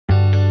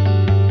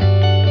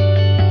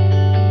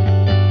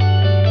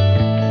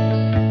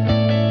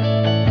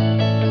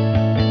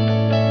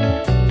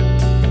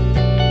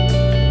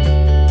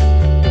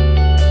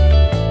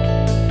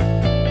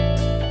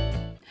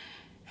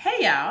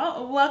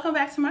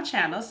welcome back to my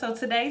channel. So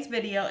today's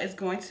video is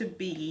going to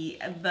be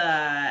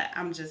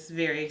I'm just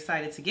very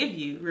excited to give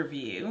you a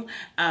review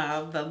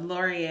of the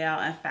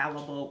L'Oreal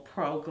Infallible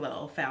Pro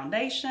Glow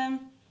Foundation.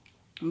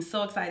 I'm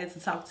so excited to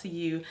talk to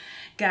you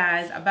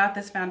guys about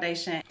this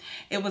foundation.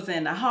 It was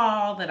in a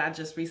haul that I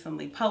just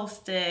recently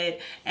posted,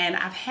 and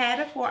I've had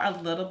it for a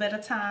little bit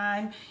of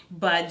time,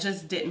 but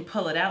just didn't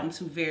pull it out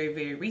until very,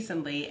 very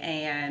recently,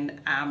 and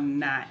I'm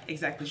not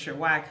exactly sure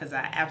why, because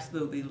I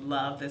absolutely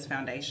love this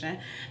foundation.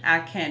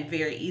 I can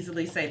very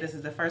easily say this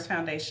is the first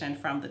foundation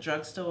from the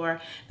drugstore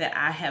that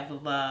I have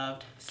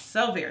loved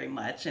so very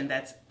much, and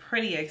that's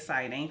pretty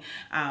exciting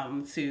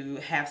to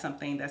have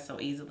something that's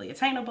so easily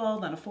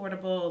attainable and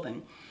affordable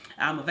and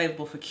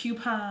available for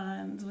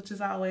coupons, which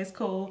is always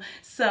cool.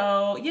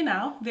 So, you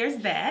know, there's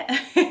that.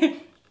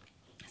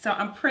 So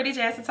I'm pretty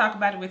jazzed to talk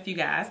about it with you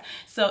guys.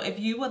 So if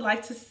you would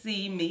like to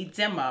see me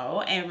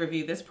demo and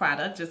review this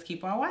product, just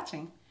keep on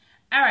watching.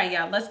 All right,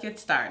 y'all, let's get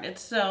started.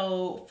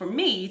 So for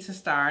me to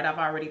start, I've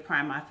already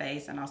primed my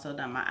face and also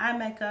done my eye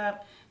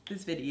makeup.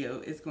 This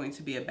video is going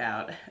to be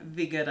about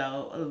the good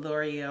old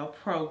L'Oreal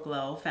Pro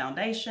Glow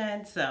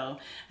Foundation. So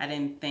I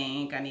didn't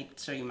think I need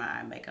to show you my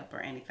eye makeup or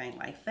anything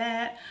like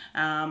that.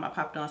 I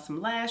popped on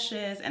some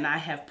lashes and I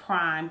have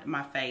primed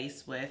my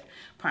face with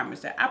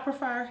primers that I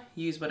prefer.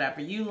 Use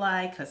whatever you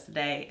like, because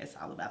today it's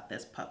all about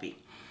this puppy.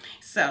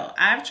 So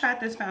I've tried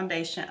this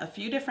foundation a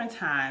few different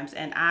times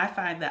and I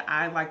find that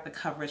I like the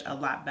coverage a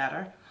lot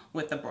better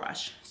with the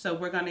brush. So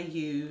we're going to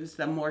use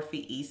the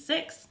Morphe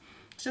E6.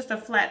 It's just a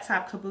flat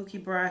top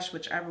kabuki brush,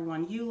 whichever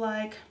one you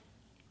like.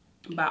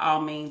 By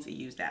all means,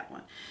 use that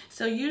one.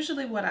 So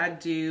usually what I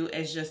do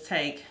is just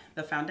take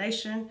the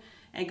foundation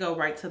and go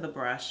right to the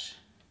brush.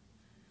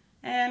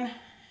 And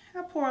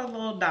I pour a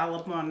little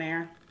dollop on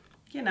there,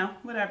 you know,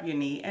 whatever you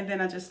need. And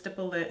then I just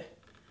stipple it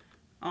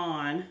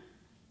on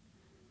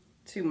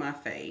to my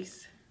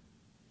face.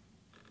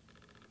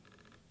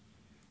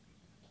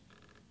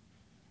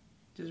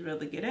 Just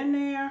really get in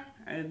there,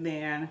 and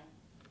then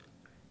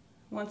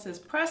once it's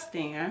pressed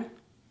in,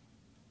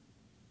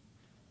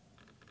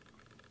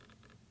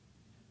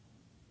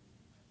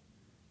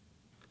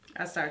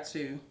 I start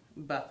to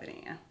buff it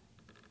in.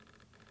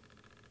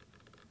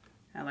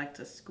 I like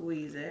to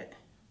squeeze it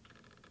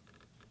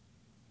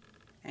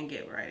and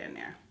get right in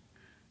there.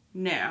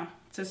 Now,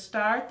 to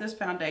start, this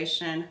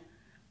foundation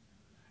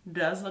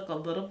does look a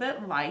little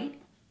bit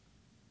light,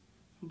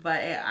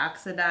 but it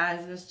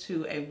oxidizes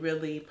to a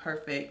really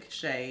perfect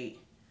shade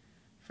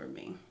for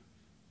me.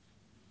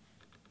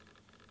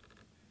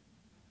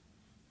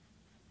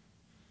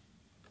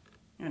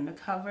 And the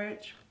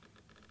coverage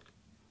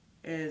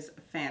is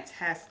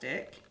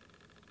fantastic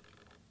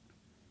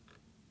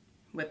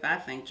with, I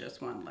think,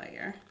 just one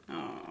layer.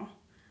 Oh,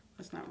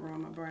 let's not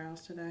ruin my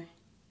brows today.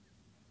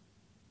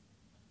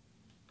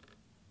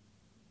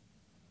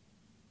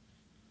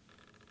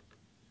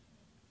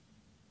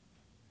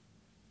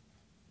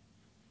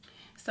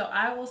 So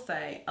I will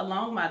say,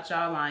 along my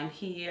jawline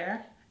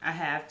here, I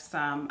have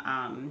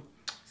some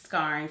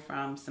scarring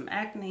from some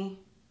acne.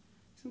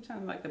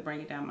 Sometimes I like to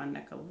bring it down my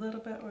neck a little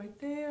bit right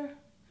there.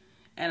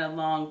 And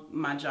along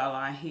my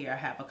jawline here, I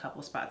have a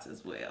couple spots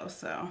as well.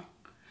 So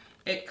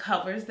it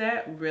covers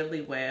that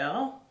really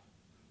well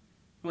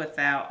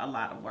without a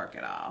lot of work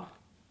at all.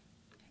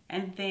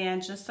 And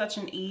then just such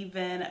an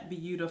even,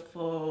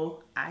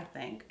 beautiful, I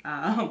think,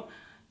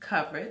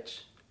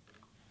 coverage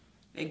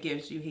it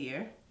gives you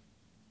here.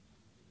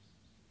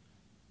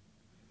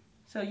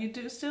 So you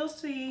do still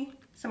see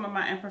some of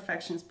my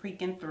imperfections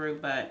peeking through,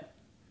 but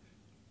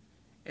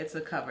it's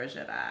a coverage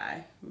that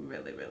I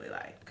really, really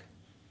like.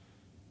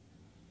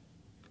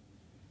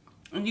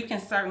 And you can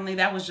certainly,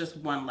 that was just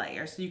one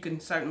layer, so you can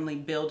certainly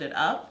build it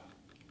up.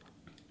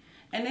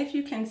 And if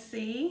you can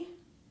see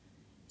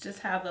just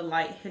how the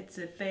light hits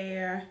it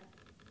there,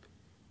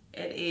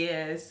 it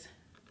is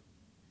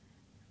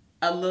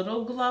a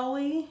little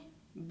glowy,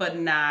 but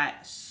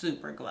not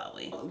super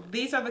glowy.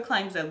 These are the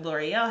claims that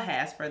L'Oreal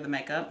has for the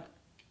makeup.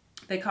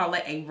 They call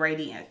it a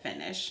radiant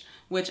finish,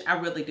 which I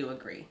really do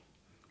agree.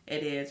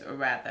 It is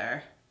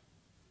rather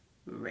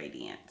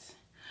radiant,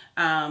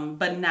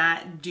 but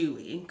not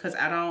dewy, because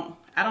I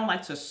don't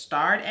like to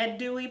start at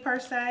dewy per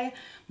se,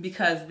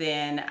 because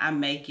then I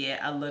may get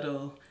a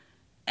little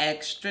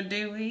extra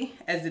dewy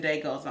as the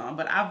day goes on.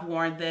 But I've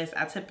worn this.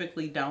 I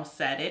typically don't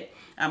set it.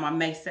 I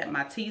may set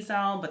my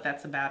T-zone, but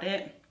that's about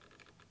it.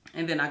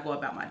 And then I go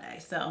about my day.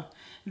 So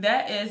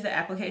that is the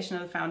application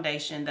of the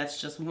foundation. That's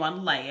just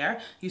one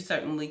layer. You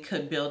certainly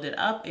could build it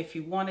up if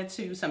you wanted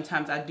to.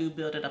 Sometimes I do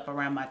build it up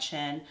around my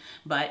chin,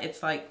 but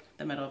it's like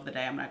the middle of the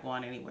day. I'm not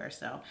going anywhere,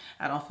 so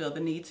I don't feel the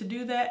need to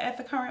do that at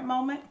the current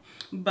moment.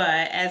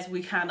 But as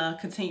we kind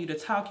of continue to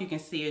talk, you can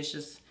see it's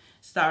just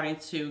starting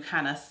to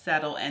kind of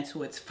settle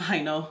into its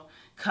final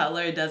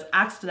color. It does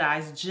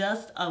oxidize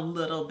just a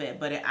little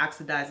bit, but it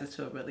oxidizes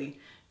to a really,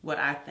 what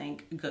I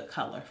think, good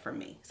color for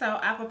me. So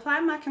I've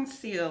applied my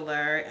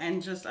concealer and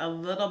just a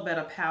little bit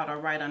of powder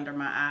right under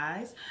my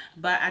eyes,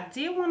 but I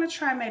did want to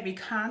try maybe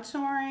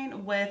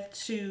contouring with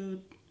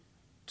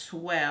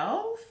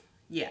 212.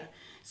 Yeah,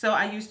 So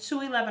I use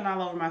 211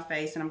 all over my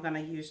face, and I'm going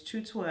to use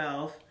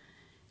 212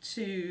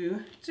 to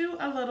do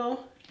a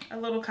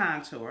little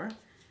contour.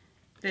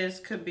 This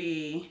could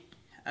be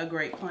a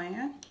great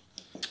plan,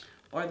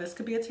 or this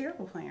could be a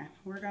terrible plan.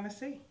 We're going to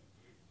see.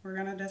 We're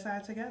going to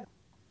decide together.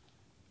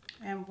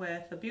 And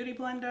with the Beauty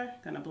Blender,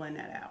 going to blend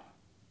that out.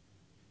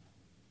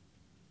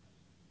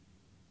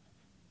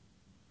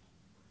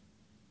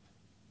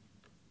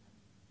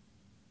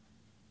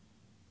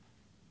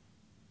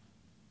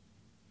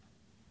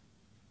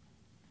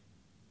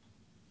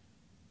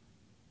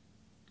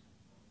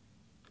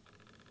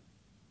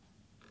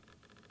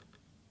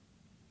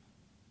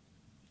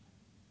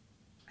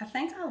 I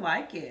think I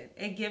like it.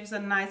 It gives a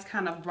nice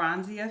kind of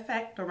bronzy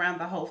effect around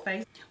the whole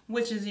face,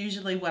 which is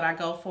usually what I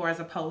go for as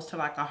opposed to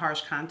like a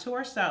harsh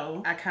contour.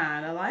 So I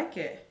kind of like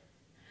it.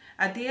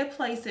 I did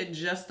place it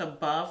just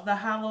above the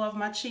hollow of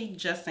my cheek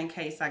just in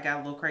case I got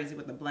a little crazy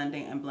with the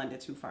blending and blended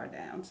too far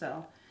down.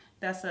 So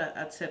that's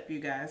a tip you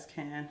guys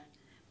can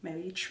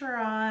maybe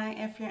try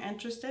if you're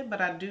interested. But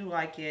I do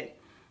like it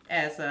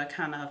as a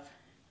kind of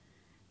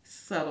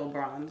subtle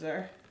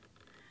bronzer.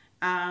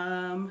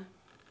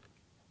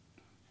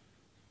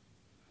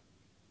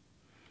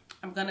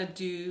 I'm gonna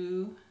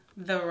do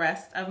the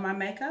rest of my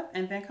makeup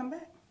and then come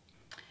back.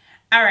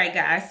 All right,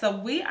 guys, so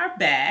we are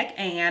back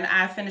and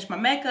I finished my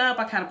makeup.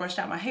 I kind of brushed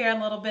out my hair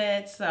a little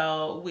bit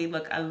so we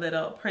look a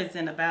little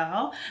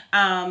presentable.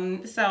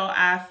 So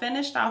I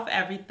finished off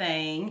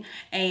everything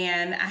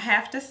and I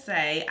have to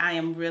say I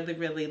am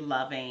really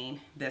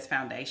loving this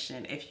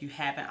foundation if you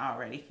haven't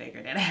already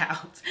figured it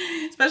out.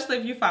 Especially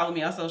if you follow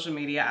me on social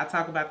media. I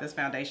talk about this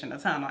foundation a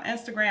ton on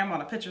Instagram, on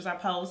the pictures I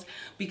post,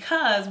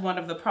 because one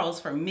of the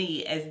pros for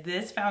me is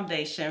this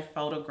foundation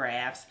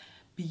photographs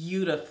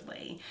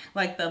beautifully.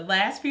 Like the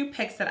last few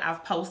pics that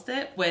I've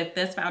posted with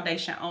this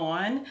foundation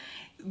on,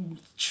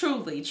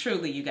 truly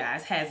you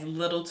guys, has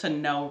little to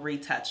no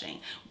retouching.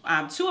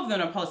 Two of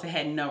them I posted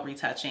had no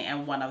retouching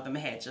and one of them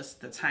had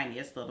just the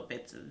tiniest little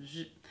bits of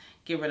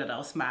get rid of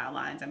those smile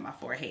lines in my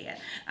forehead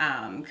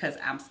because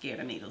I'm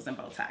scared of needles and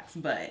Botox.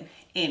 But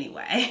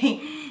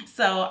anyway,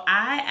 so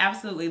I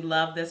absolutely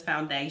love this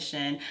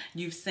foundation.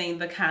 You've seen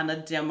the kind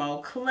of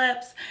demo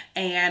clips,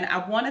 and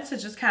I wanted to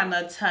just kind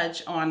of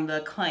touch on the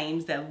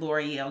claims that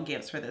L'Oreal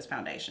gives for this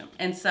foundation.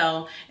 And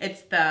so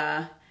it's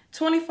the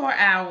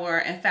 24-hour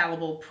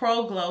Infallible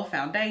Pro Glow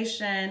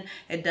foundation.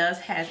 It does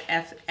have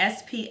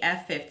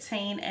SPF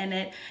 15 in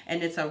it,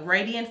 and it's a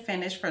radiant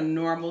finish for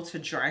normal to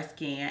dry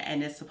skin,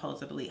 and it's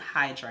supposedly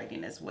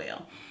hydrating as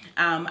well.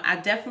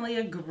 I definitely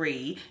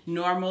agree.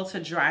 Normal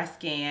to dry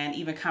skin,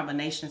 even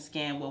combination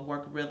skin, will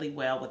work really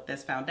well with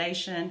this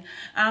foundation.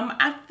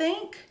 I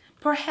think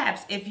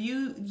perhaps if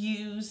you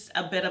use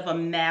a bit of a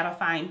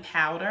mattifying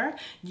powder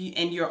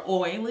and you're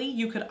oily,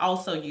 you could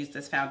also use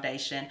this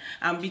foundation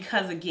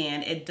because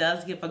again, it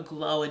does give a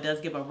glow, it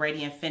does give a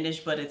radiant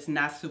finish, but it's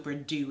not super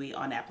dewy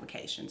on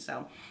application.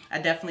 So I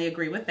definitely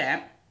agree with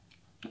that.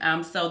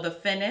 So the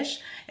finish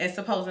is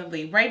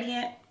supposedly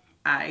radiant.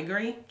 I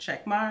agree,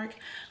 check mark.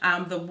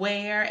 The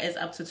wear is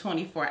up to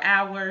 24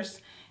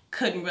 hours.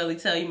 Couldn't really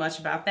tell you much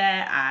about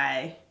that.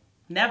 I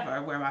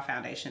never wear my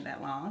foundation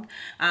that long.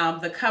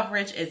 The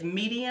coverage is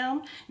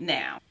medium.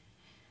 Now,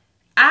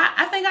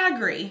 I think I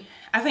agree.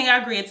 I think I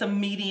agree it's a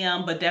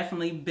medium, but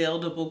definitely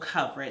buildable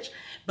coverage.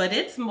 But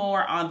it's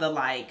more on the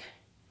like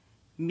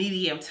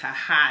medium to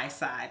high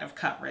side of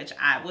coverage,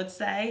 I would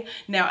say.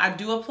 Now, I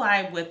do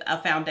apply with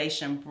a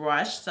foundation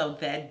brush, so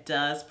that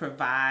does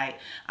provide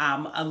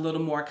a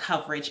little more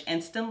coverage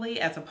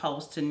instantly as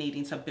opposed to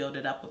needing to build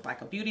it up with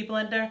like a beauty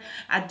blender.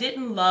 I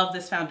didn't love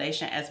this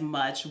foundation as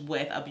much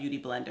with a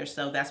beauty blender,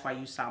 so that's why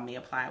you saw me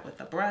apply it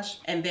with a brush.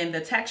 And then the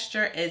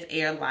texture is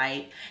air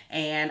light,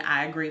 and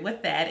I agree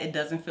with that. It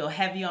doesn't feel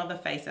heavy on the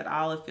face at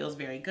all. It feels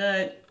very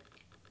good.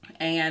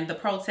 And the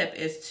pro tip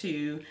is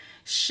to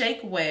shake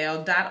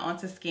well, dot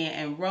onto skin,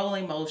 and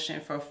rolling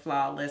motion for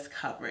flawless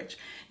coverage.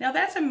 Now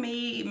that to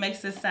me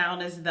makes it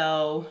sound as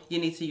though you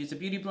need to use a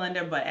beauty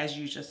blender, but as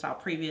you just saw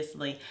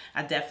previously,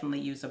 I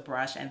definitely use a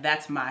brush, and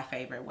that's my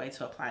favorite way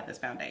to apply this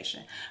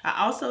foundation.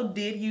 I also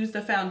did use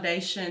the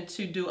foundation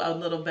to do a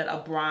little bit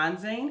of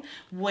bronzing,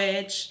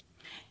 which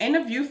in the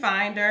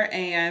viewfinder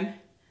and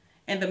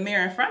in the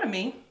mirror in front of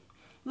me,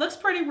 looks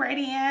pretty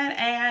radiant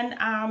and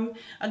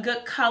a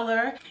good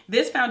color.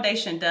 This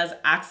foundation does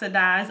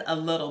oxidize a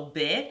little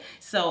bit.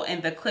 So in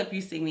the clip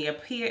you see me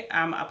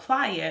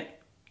apply it,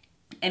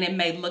 and it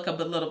may look a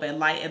little bit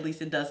light, at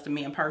least it does to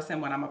me in person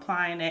when I'm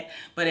applying it,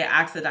 but it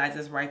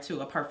oxidizes right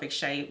to a perfect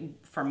shade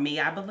for me,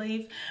 I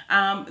believe.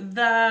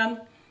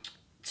 The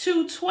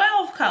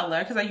 212 color,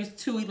 because I use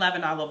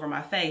 211 all over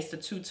my face, the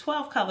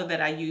 212 color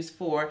that I use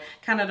for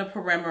kind of the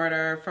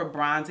perimeter for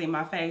bronzing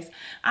my face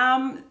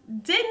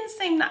didn't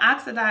seem to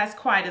oxidize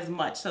quite as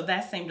much, so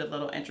that seemed a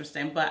little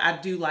interesting. But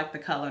I do like the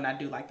color and I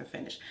do like the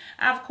finish.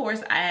 Of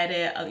course, I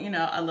added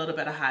a little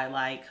bit of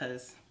highlight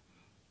because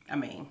I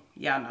mean,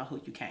 y'all know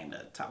who you came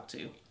to talk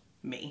to.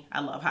 me. I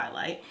love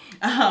highlight.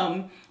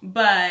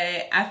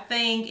 But I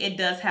think it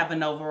does have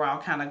an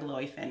overall kind of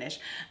glowy finish.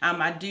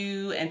 I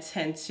do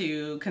intend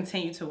to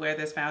continue to wear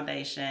this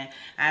foundation.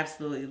 I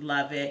absolutely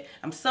love it.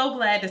 I'm so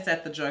glad it's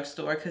at the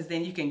drugstore, because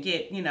then you can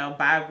get, you know,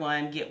 buy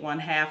one, get one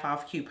half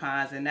off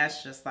coupons, and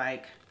that's just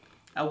like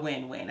a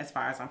win-win as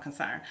far as I'm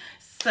concerned.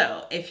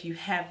 So if you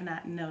have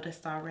not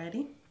noticed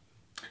already,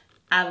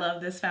 I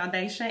love this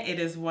foundation. It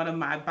is one of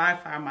my, by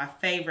far, my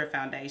favorite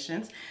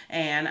foundations.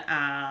 And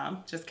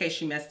just in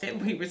case you missed it,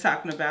 we were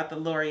talking about the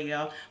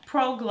L'Oreal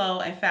Pro Glow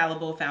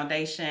Infallible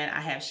Foundation.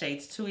 I have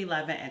shades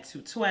 211 and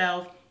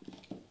 212.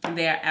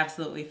 They are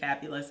absolutely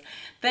fabulous.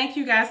 Thank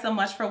you guys so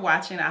much for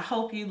watching. I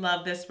hope you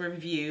love this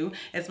review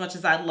as much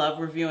as I love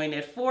reviewing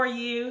it for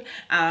you.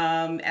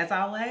 As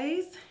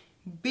always,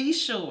 be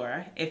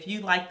sure, if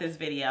you like this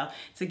video,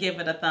 to give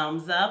it a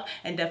thumbs up,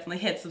 and definitely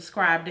hit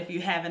subscribe if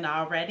you haven't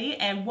already.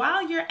 And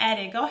while you're at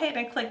it, go ahead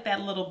and click that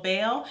little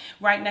bell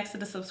right next to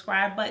the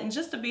subscribe button,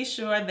 just to be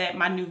sure that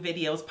my new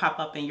videos pop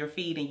up in your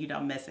feed and you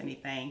don't miss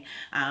anything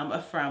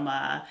from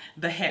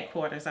the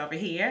headquarters over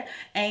here.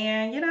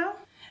 And you know,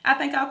 I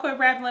think I'll quit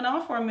rambling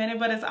on for a minute,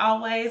 but as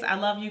always, I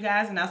love you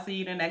guys, and I'll see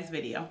you in the next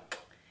video.